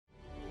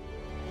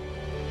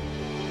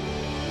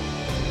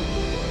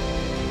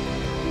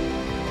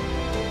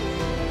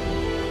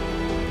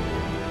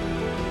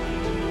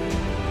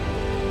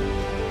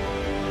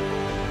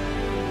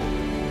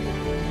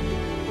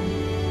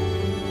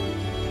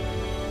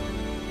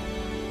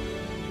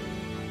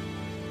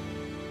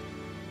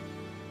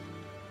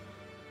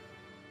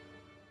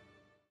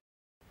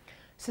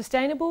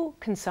Sustainable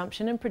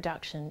consumption and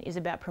production is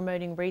about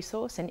promoting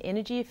resource and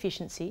energy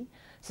efficiency,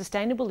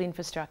 sustainable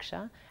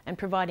infrastructure, and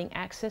providing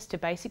access to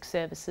basic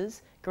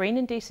services, green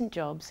and decent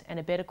jobs, and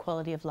a better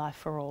quality of life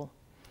for all.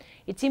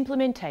 Its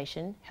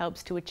implementation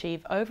helps to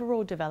achieve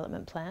overall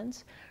development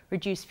plans,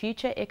 reduce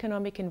future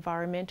economic,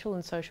 environmental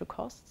and social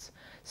costs,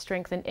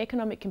 strengthen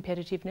economic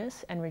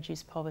competitiveness, and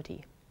reduce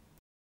poverty.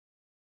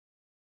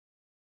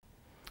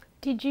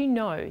 Did you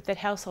know that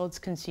households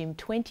consume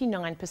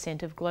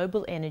 29% of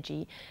global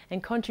energy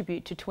and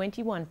contribute to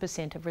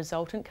 21% of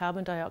resultant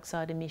carbon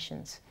dioxide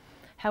emissions?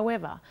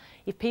 However,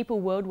 if people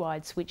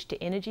worldwide switched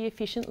to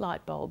energy-efficient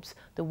light bulbs,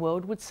 the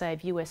world would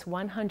save US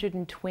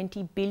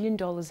 $120 billion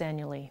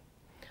annually.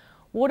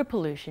 Water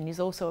pollution is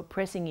also a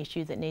pressing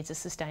issue that needs a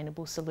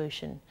sustainable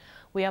solution.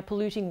 We are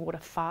polluting water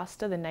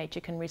faster than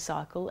nature can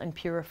recycle and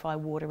purify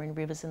water in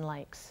rivers and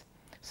lakes.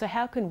 So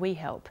how can we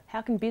help?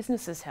 How can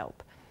businesses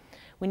help?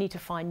 We need to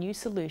find new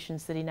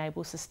solutions that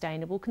enable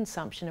sustainable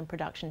consumption and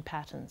production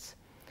patterns.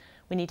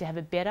 We need to have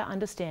a better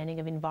understanding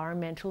of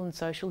environmental and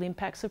social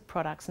impacts of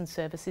products and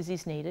services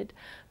is needed,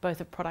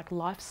 both of product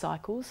life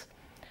cycles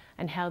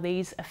and how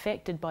these are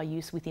affected by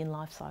use within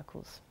life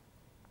cycles.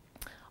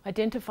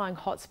 Identifying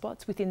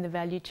hotspots within the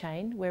value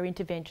chain where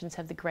interventions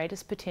have the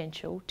greatest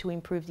potential to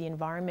improve the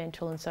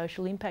environmental and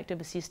social impact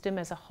of a system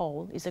as a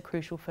whole is a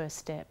crucial first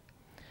step.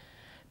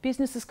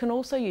 Businesses can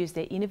also use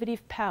their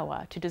innovative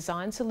power to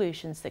design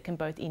solutions that can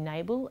both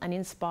enable and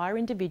inspire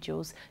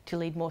individuals to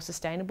lead more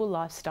sustainable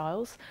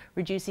lifestyles,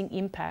 reducing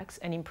impacts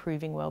and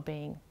improving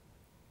well-being.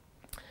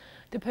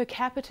 The per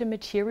capita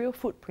material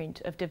footprint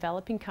of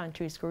developing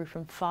countries grew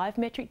from 5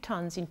 metric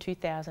tonnes in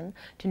 2000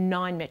 to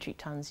 9 metric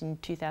tonnes in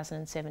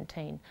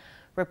 2017,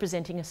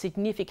 representing a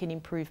significant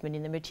improvement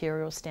in the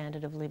material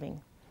standard of living.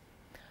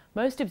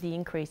 Most of the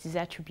increase is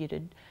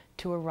attributed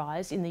to a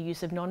rise in the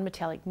use of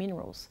non-metallic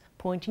minerals,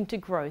 pointing to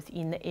growth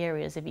in the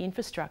areas of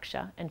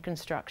infrastructure and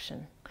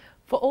construction.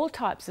 For all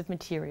types of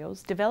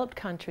materials, developed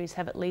countries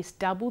have at least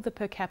double the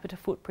per capita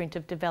footprint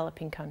of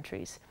developing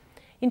countries.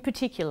 In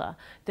particular,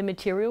 the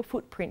material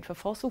footprint for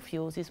fossil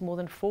fuels is more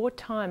than 4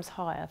 times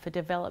higher for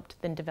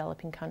developed than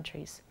developing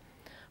countries.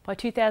 By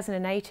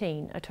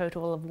 2018, a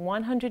total of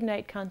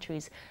 108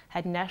 countries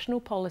had national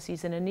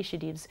policies and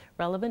initiatives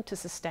relevant to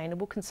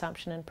sustainable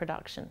consumption and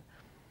production.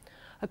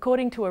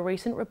 According to a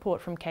recent report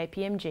from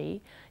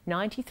KPMG,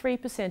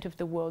 93% of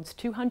the world's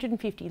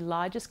 250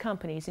 largest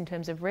companies in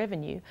terms of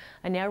revenue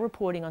are now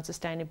reporting on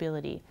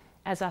sustainability,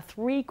 as are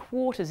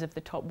 3/4 of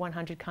the top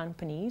 100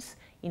 companies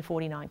in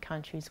 49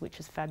 countries,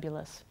 which is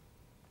fabulous.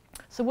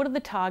 So what are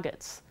the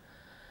targets?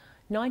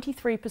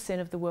 93%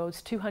 of the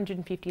world's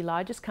 250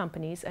 largest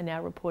companies are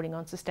now reporting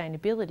on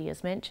sustainability,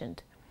 as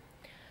mentioned.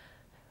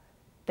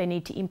 They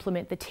need to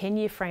implement the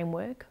 10-year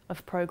framework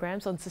of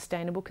programs on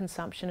sustainable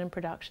consumption and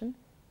production.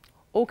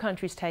 All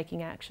countries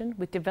taking action,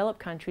 with developed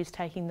countries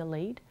taking the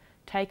lead,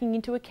 taking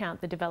into account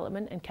the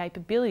development and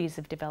capabilities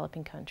of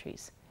developing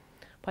countries.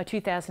 By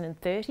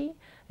 2030,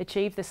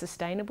 achieve the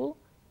sustainable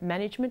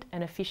management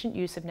and efficient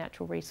use of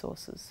natural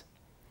resources.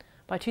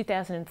 By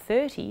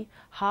 2030,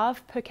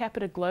 halve per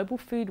capita global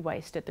food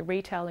waste at the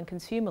retail and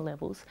consumer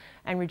levels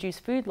and reduce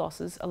food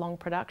losses along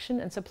production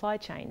and supply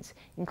chains,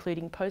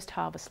 including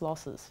post-harvest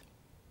losses.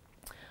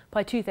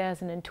 By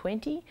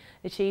 2020,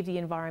 achieve the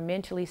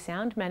environmentally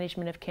sound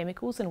management of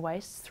chemicals and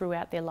wastes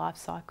throughout their life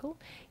cycle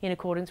in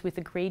accordance with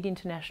agreed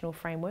international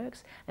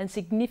frameworks and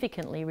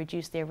significantly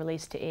reduce their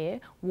release to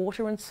air,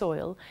 water and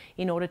soil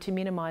in order to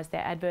minimise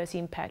their adverse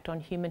impact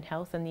on human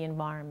health and the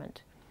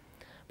environment.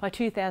 By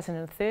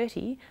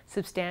 2030,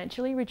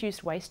 substantially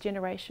reduce waste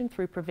generation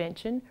through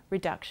prevention,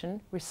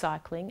 reduction,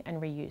 recycling and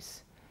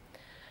reuse.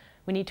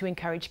 We need to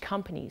encourage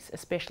companies,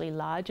 especially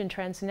large and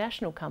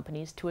transnational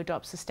companies, to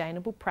adopt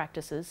sustainable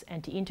practices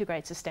and to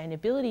integrate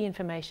sustainability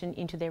information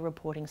into their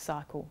reporting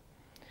cycle.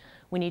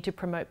 We need to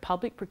promote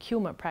public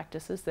procurement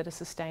practices that are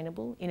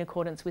sustainable in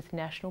accordance with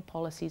national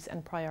policies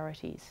and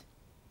priorities.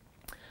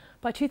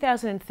 By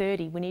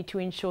 2030, we need to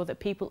ensure that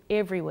people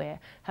everywhere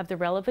have the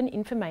relevant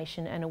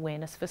information and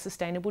awareness for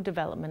sustainable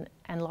development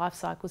and life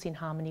cycles in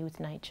harmony with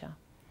nature.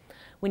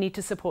 We need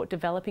to support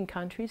developing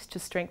countries to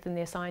strengthen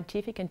their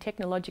scientific and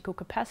technological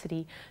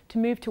capacity to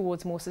move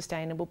towards more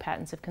sustainable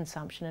patterns of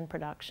consumption and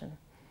production.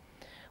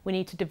 We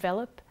need to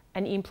develop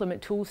and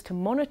implement tools to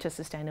monitor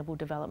sustainable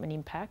development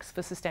impacts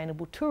for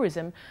sustainable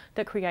tourism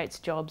that creates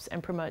jobs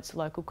and promotes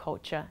local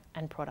culture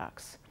and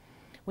products.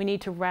 We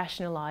need to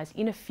rationalise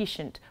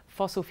inefficient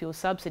fossil fuel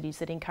subsidies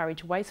that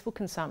encourage wasteful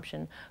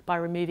consumption by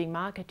removing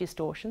market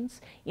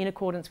distortions in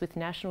accordance with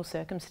national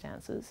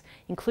circumstances,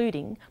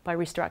 including by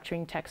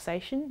restructuring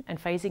taxation and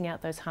phasing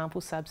out those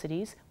harmful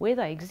subsidies where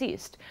they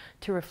exist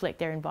to reflect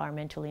their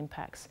environmental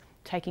impacts,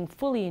 taking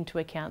fully into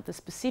account the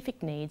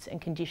specific needs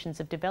and conditions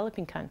of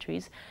developing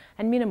countries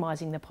and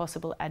minimising the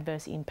possible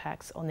adverse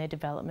impacts on their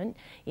development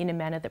in a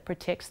manner that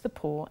protects the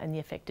poor and the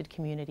affected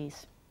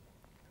communities.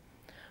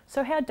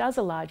 So how does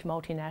a large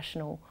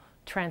multinational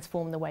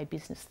transform the way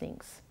business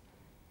thinks?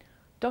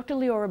 Dr.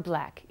 Leora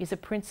Black is a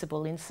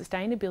principal in the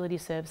Sustainability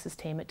Services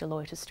team at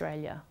Deloitte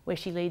Australia, where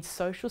she leads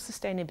social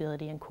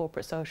sustainability and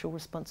corporate social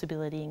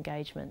responsibility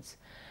engagements.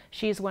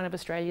 She is one of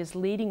Australia's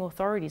leading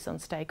authorities on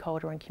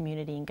stakeholder and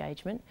community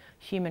engagement,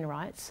 human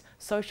rights,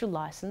 social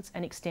licence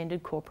and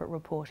extended corporate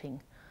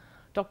reporting.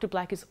 Dr.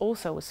 Black is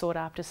also a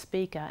sought-after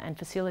speaker and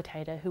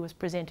facilitator who has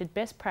presented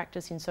best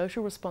practice in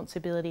social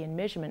responsibility and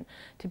measurement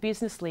to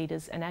business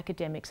leaders and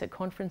academics at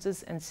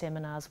conferences and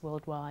seminars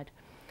worldwide.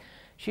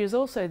 She is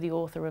also the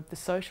author of The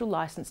Social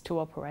Licence to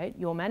Operate,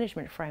 Your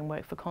Management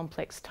Framework for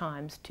Complex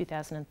Times,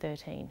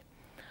 2013.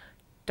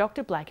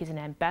 Dr. Black is an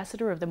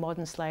ambassador of the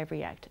Modern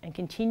Slavery Act and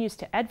continues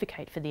to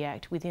advocate for the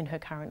Act within her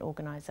current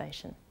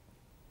organisation.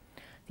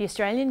 The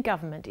Australian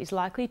Government is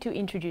likely to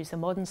introduce a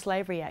Modern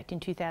Slavery Act in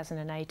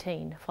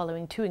 2018,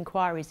 following 2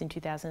 inquiries in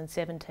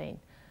 2017.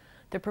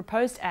 The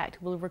proposed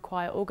Act will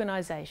require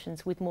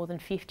organisations with more than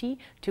 $50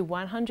 to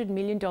 $100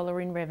 million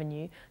in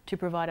revenue to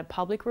provide a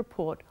public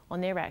report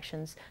on their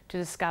actions to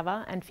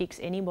discover and fix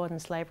any modern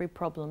slavery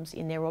problems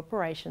in their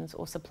operations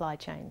or supply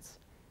chains.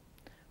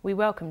 We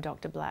welcome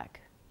Dr. Black.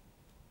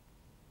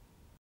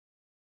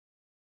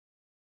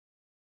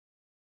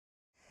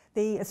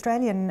 The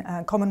Australian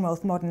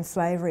Commonwealth Modern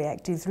Slavery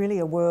Act is really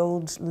a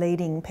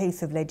world-leading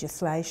piece of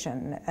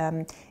legislation.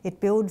 It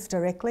builds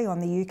directly on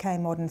the UK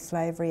Modern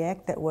Slavery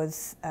Act that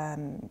was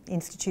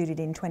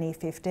instituted in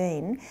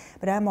 2015,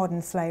 but our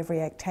Modern Slavery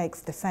Act takes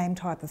the same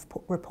type of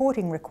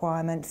reporting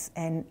requirements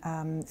and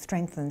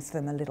strengthens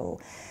them a little.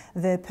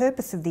 The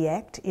purpose of the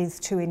Act is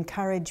to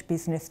encourage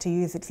business to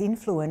use its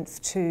influence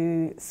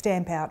to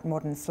stamp out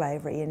modern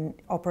slavery in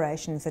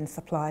operations and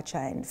supply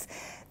chains.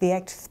 The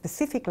Act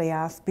specifically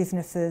asks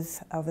businesses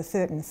of a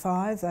certain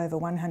size, over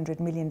 $100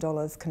 million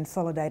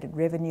consolidated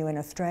revenue in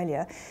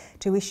Australia,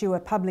 to issue a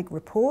public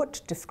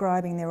report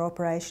describing their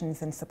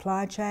operations and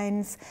supply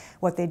chains,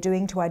 what they're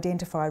doing to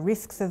identify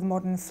risks of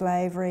modern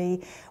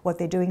slavery, what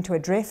they're doing to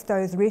address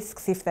those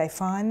risks if they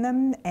find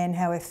them, and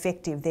how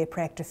effective their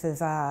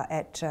practices are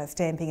at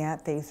stamping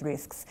out these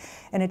risks.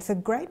 And it's a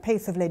great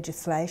piece of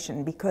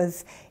legislation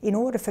because in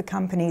order for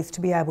companies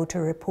to be able to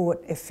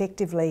report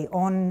effectively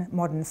on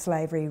modern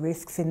slavery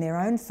risks in their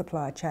own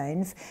supply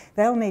chains,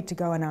 they'll need to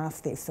go and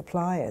ask their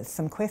suppliers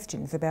some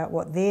questions about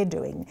what they're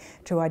doing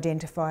to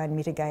identify and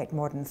mitigate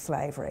modern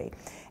slavery.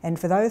 And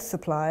for those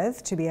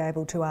suppliers to be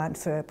able to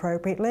answer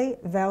appropriately,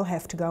 they'll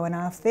have to go and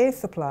ask their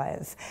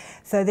suppliers.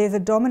 So there's a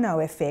domino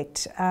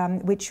effect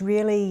which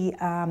really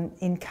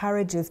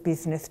encourages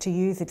business to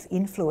use its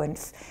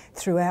influence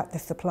throughout the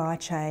supply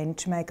chain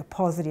to make a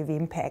positive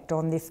impact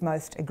on this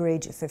most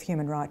egregious of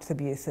human rights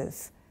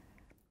abuses.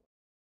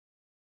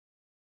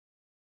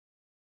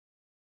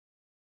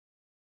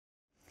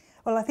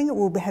 Well, I think it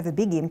will have a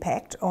big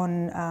impact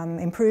on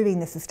improving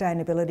the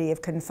sustainability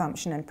of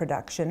consumption and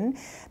production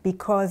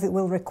because it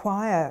will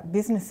require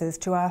businesses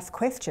to ask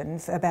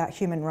questions about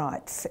human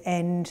rights.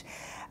 And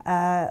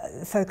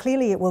so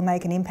clearly it will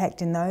make an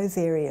impact in those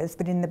areas,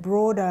 but in the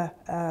broader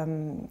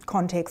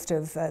context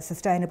of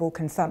sustainable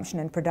consumption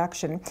and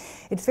production,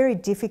 it's very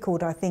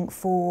difficult, I think,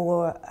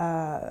 for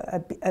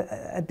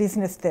a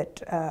business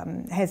that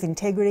has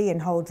integrity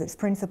and holds its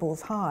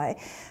principles high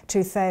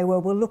to say,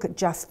 well, we'll look at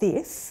just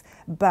this,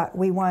 but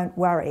we won't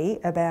worry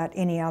about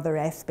any other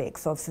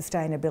aspects of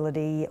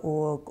sustainability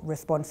or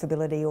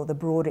responsibility or the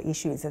broader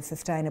issues of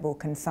sustainable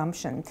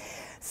consumption.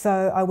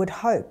 So I would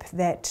hope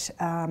that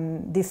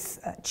this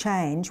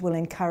change will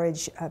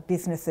encourage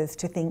businesses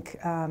to think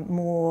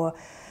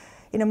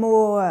in a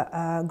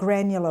more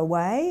granular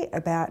way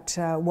about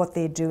what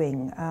they're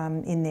doing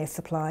in their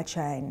supply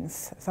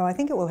chains. So I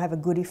think it will have a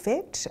good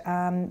effect,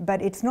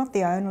 but it's not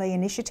the only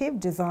initiative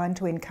designed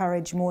to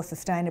encourage more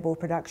sustainable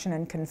production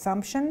and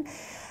consumption.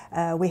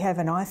 We have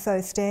an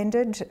ISO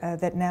standard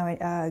that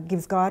now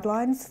gives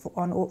guidelines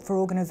for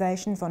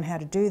organisations on how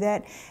to do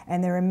that,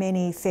 and there are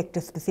many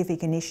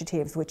sector-specific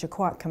initiatives which are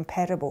quite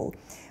compatible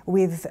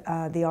with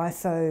the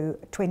ISO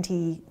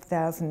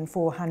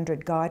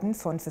 20400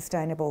 guidance on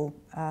sustainable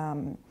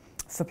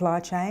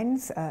supply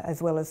chains,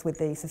 as well as with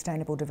the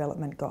Sustainable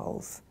Development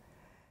Goals.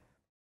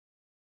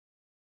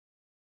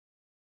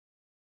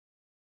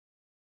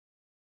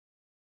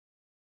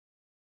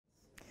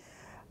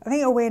 I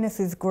think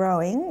awareness is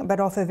growing, but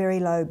off a very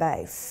low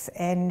base,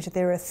 and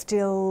there are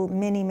still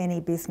many, many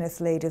business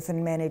leaders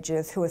and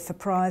managers who are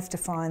surprised to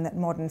find that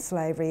modern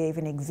slavery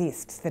even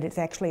exists, that it's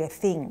actually a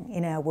thing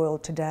in our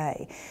world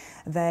today.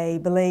 They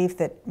believe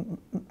that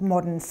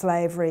modern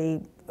slavery,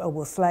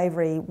 well,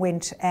 slavery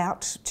went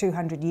out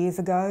 200 years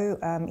ago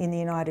in the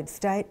United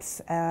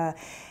States,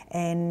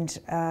 and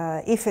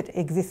if it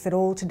exists at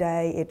all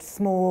today, it's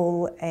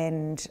small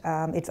and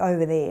it's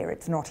over there,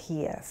 it's not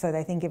here. So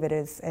they think of it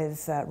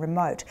as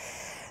remote.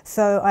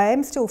 So I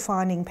am still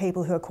finding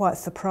people who are quite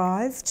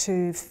surprised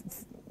to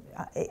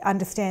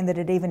understand that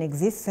it even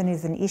exists and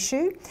is an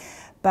issue.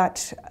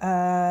 but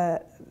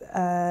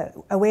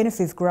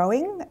awareness is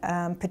growing,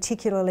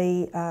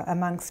 particularly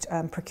amongst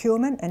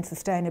procurement and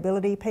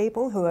sustainability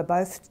people who are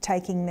both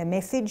taking the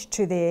message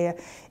to their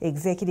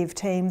executive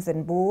teams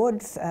and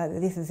boards.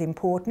 This is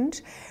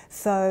important.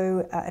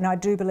 So, and I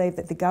do believe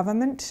that the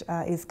government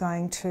is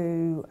going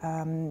to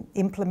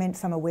implement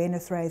some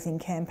awareness raising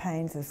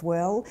campaigns as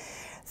well.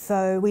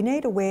 So we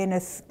need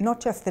awareness, not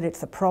just that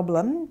it's a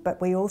problem,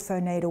 but we also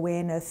need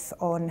awareness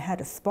on how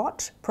to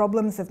spot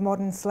problems of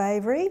modern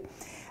slavery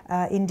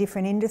in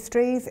different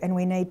industries, and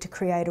we need to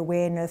create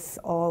awareness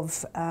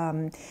of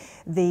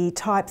the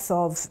types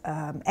of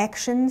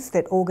actions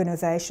that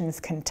organisations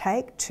can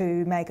take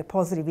to make a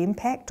positive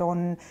impact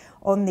on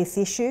this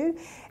issue.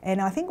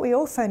 And I think we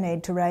also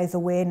need to raise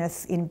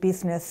awareness in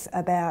business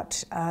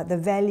about the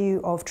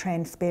value of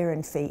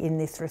transparency in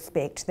this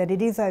respect, that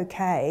it is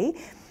okay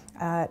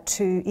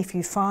if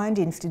you find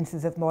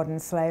instances of modern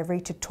slavery,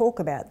 to talk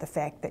about the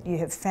fact that you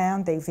have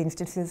found these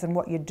instances and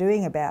what you're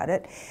doing about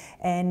it,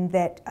 and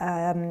that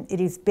it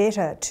is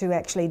better to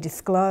actually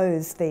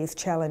disclose these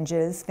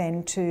challenges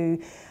than to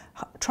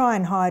try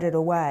and hide it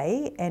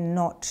away and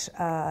not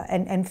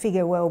and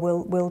figure, well,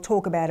 we'll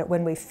talk about it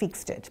when we've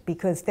fixed it,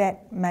 because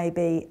that may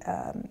be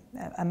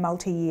a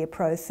multi-year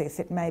process.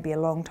 It may be a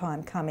long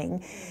time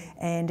coming,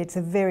 and it's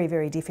a very,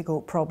 very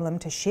difficult problem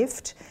to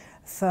shift.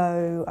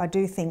 So I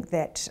do think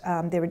that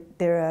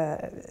there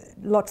are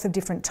lots of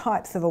different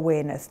types of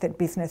awareness that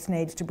business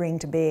needs to bring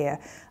to bear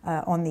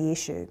on the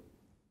issue.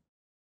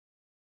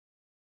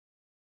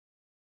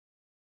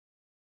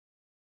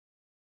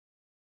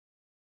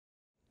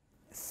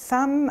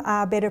 Some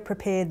are better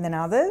prepared than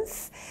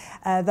others.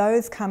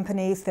 Those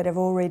companies that have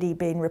already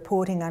been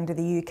reporting under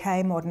the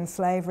UK Modern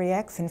Slavery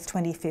Act since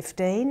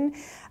 2015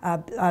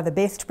 are the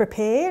best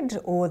prepared,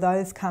 or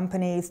those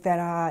companies that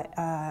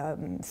are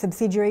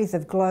subsidiaries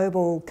of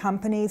global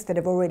companies that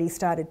have already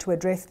started to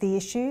address the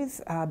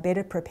issues are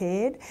better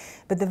prepared.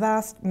 But the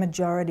vast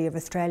majority of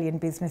Australian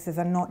businesses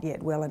are not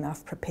yet well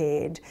enough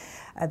prepared.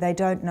 They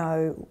don't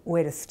know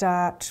where to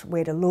start,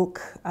 where to look,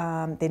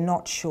 they're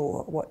not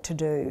sure what to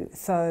do.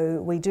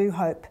 So we do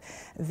hope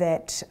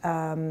that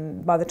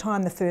by the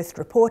time the first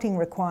reporting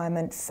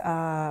requirements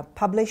are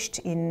published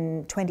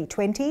in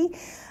 2020,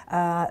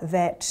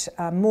 that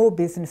more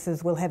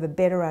businesses will have a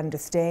better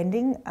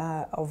understanding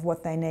of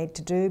what they need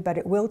to do, but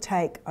it will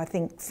take, I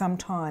think, some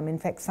time, in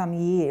fact some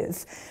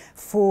years,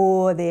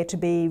 for there to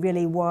be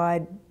really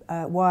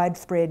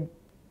widespread,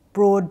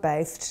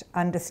 broad-based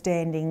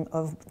understanding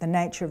of the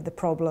nature of the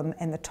problem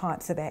and the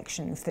types of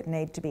actions that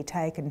need to be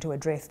taken to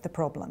address the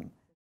problem.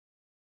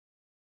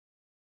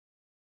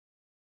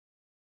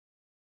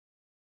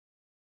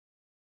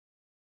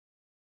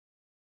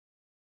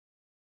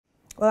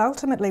 Well,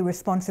 ultimately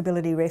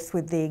responsibility rests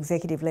with the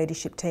executive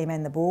leadership team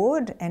and the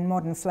board, and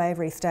modern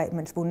slavery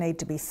statements will need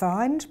to be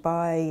signed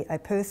by a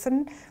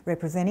person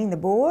representing the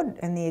board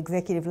and the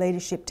executive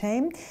leadership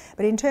team.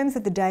 But in terms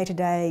of the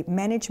day-to-day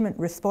management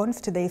response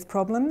to these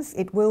problems,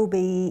 it will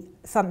be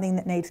something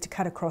that needs to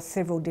cut across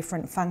several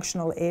different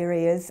functional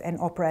areas and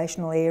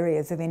operational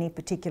areas of any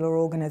particular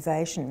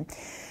organisation.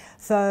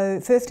 So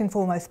first and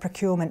foremost,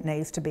 procurement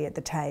needs to be at the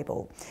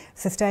table.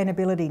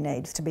 Sustainability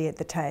needs to be at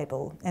the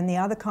table. And the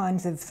other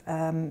kinds of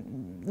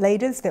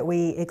leaders that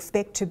we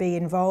expect to be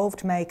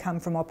involved may come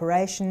from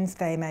operations,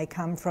 they may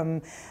come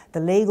from the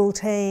legal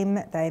team,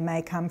 they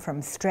may come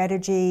from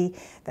strategy,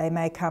 they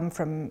may come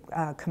from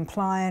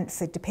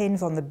compliance. It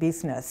depends on the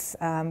business.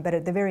 But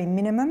at the very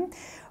minimum,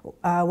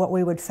 what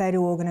we would say to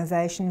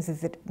organisations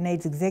is that it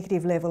needs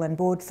executive level and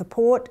board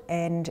support,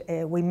 and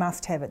we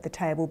must have at the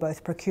table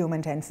both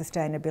procurement and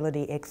sustainability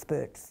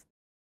experts.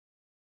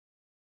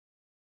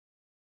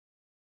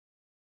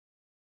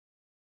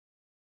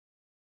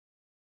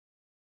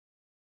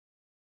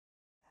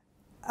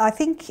 I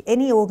think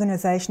any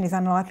organisation is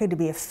unlikely to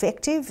be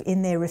effective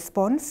in their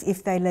response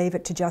if they leave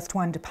it to just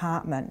one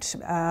department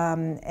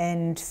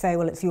and say,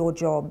 well, it's your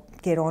job,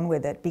 get on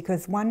with it,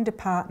 because one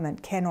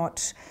department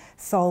cannot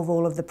solve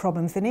all of the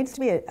problems. There needs to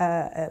be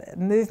a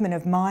movement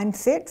of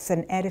mindsets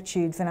and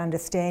attitudes and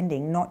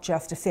understanding, not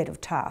just a set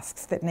of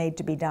tasks that need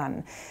to be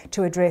done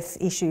to address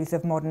issues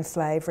of modern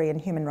slavery and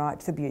human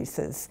rights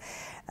abuses.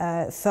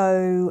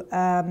 So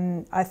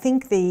I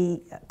think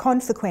the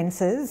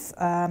consequences,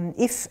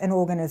 if an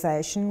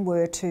organisation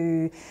were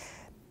to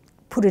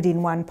put it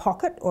in one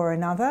pocket or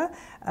another,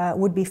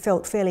 would be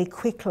felt fairly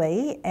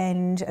quickly,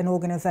 and an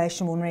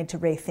organisation will need to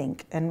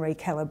rethink and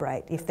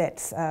recalibrate if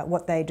that's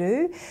what they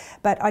do.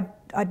 But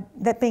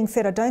that being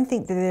said, I don't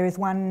think that there is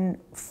one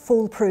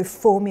foolproof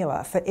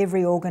formula for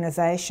every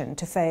organisation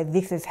to say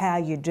this is how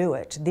you do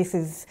it, this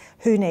is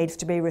who needs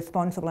to be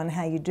responsible and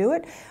how you do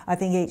it. I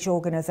think each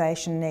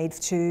organisation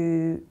needs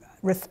to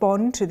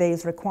respond to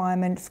these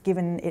requirements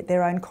given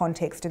their own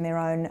context and their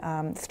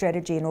own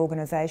strategy and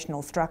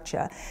organisational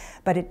structure.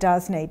 But it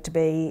does need to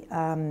be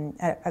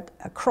a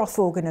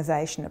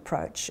cross-organisation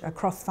approach, a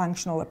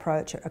cross-functional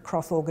approach, a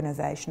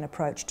cross-organisation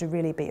approach to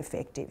really be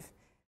effective.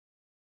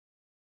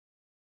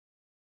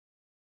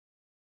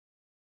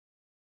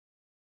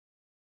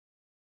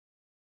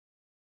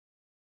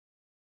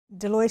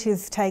 Deloitte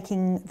is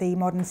taking the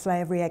Modern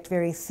Slavery Act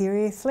very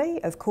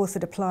seriously. Of course,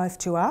 it applies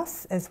to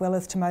us as well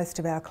as to most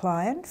of our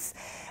clients.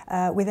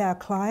 With our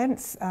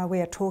clients,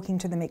 we are talking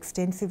to them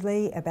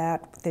extensively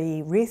about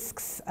the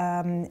risks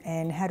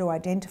and how to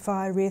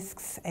identify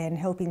risks and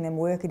helping them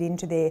work it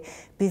into their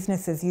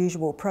business as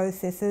usual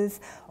processes,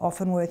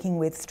 often working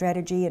with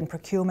strategy and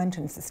procurement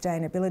and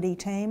sustainability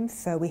teams.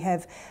 So we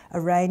have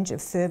a range of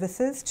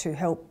services to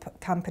help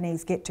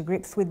companies get to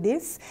grips with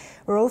this.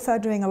 We're also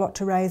doing a lot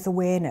to raise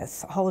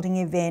awareness, holding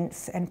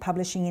events and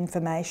publishing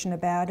information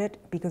about it,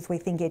 because we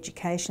think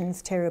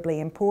education's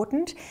terribly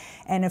important.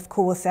 And of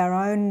course our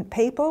own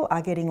people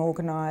are getting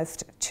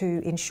organised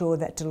to ensure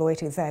that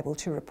Deloitte is able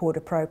to report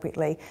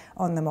appropriately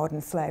on the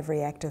Modern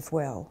Slavery Act as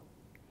well.